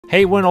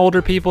Hate when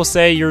older people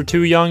say you're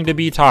too young to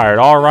be tired.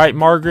 Alright,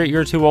 Margaret,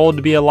 you're too old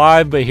to be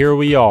alive, but here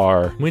we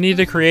are. We need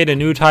to create a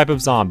new type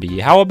of zombie.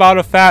 How about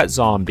a fat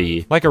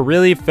zombie? Like a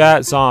really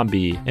fat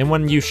zombie. And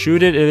when you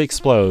shoot it, it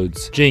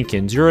explodes.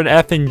 Jenkins, you're an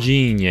effing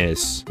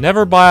genius.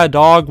 Never buy a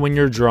dog when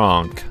you're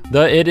drunk.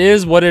 The it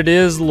is what it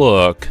is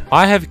look.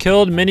 I have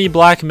killed many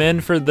black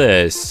men for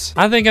this.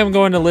 I think I'm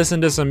going to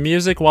listen to some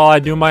music while I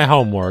do my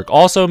homework.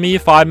 Also me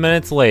 5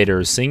 minutes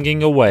later,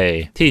 singing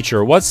away.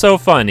 Teacher, what's so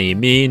funny?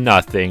 Me,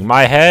 nothing.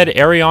 My head,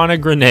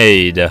 Ariana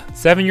grenade.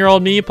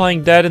 7-year-old me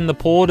playing dead in the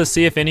pool to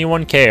see if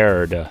anyone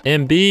cared.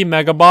 MB,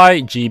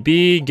 megabyte,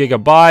 GB,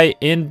 gigabyte,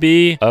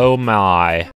 NB, oh my.